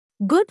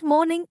Good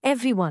morning,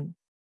 everyone.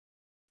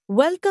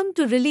 Welcome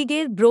to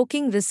Religare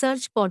Broking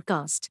Research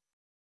Podcast.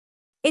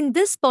 In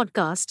this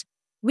podcast,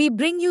 we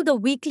bring you the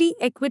weekly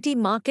equity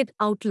market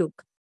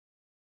outlook.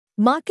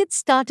 Markets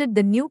started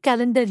the new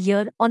calendar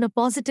year on a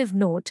positive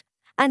note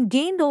and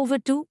gained over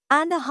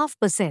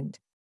 2.5%.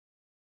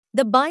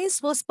 The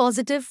bias was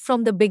positive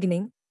from the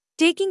beginning,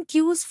 taking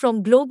cues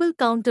from global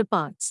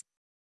counterparts.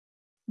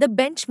 The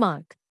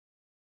benchmark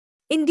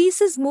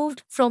indices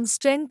moved from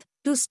strength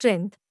to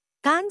strength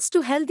thanks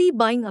to healthy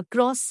buying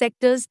across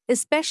sectors,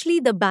 especially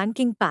the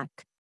banking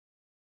pack.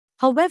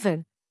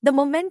 However, the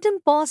momentum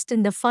paused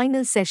in the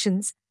final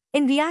sessions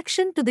in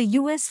reaction to the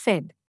US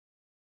Fed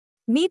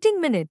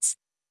meeting minutes,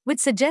 which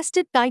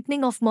suggested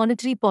tightening of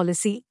monetary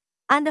policy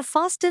and a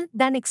faster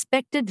than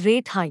expected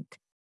rate hike.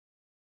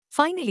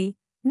 Finally,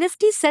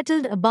 Nifty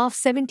settled above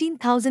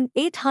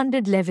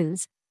 17,800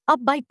 levels,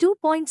 up by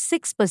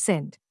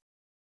 2.6%.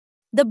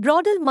 The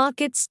broader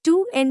markets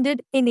too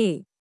ended in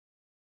a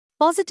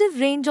positive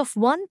range of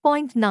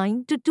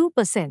 1.9 to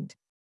 2%.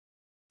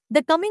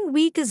 The coming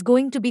week is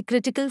going to be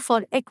critical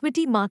for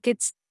equity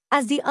markets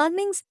as the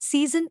earnings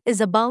season is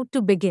about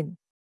to begin.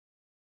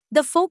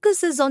 The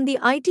focus is on the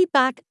IT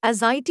pack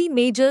as IT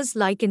majors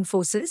like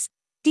Infosys,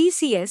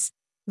 TCS,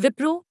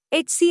 Wipro,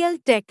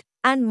 HCL Tech,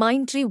 and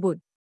Mindtree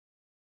would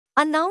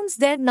announce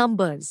their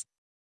numbers.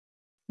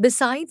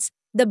 Besides,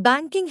 the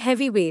banking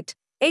heavyweight,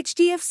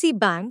 HDFC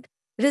Bank,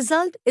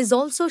 result is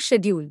also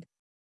scheduled.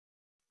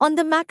 On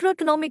the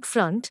macroeconomic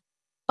front,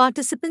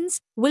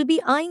 participants will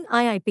be eyeing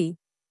IIP,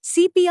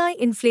 CPI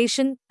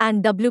inflation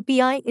and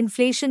WPI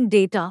inflation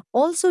data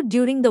also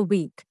during the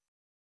week.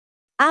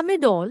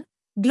 Amid all,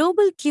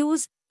 global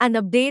cues and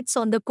updates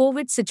on the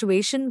COVID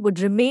situation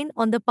would remain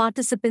on the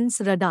participants'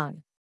 radar.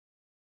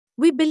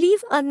 We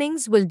believe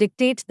earnings will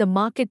dictate the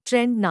market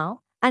trend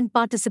now, and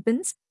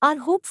participants are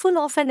hopeful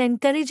of an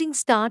encouraging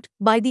start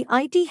by the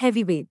IT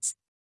heavyweights.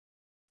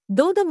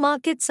 Though the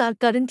markets are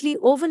currently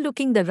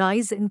overlooking the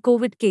rise in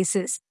COVID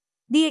cases,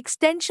 the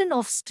extension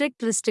of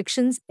strict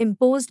restrictions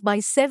imposed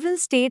by several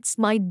states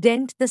might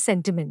dent the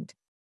sentiment.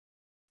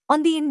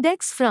 On the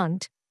index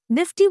front,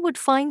 Nifty would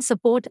find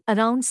support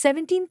around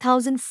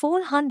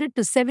 17,400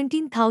 to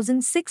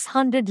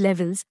 17,600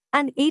 levels,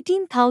 and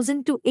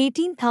 18,000 to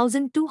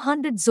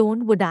 18,200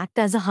 zone would act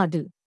as a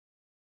hurdle.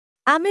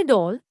 Amid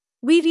all,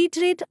 we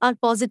reiterate our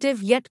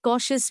positive yet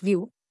cautious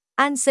view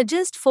and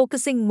suggest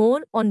focusing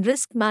more on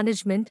risk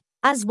management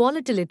as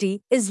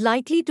volatility is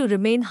likely to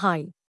remain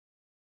high.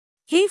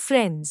 Hey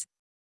friends,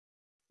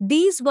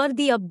 these were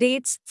the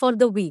updates for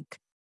the week.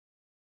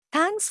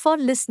 Thanks for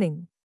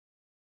listening.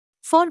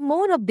 For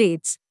more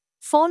updates,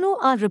 follow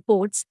our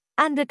reports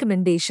and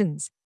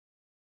recommendations.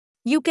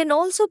 You can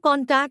also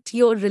contact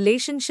your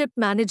relationship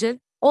manager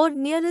or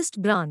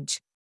nearest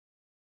branch.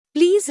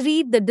 Please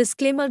read the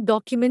disclaimer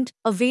document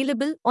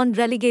available on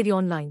Religare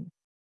Online.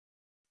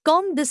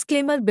 Com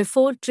disclaimer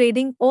before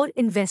trading or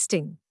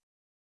investing.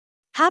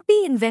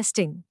 Happy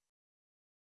investing!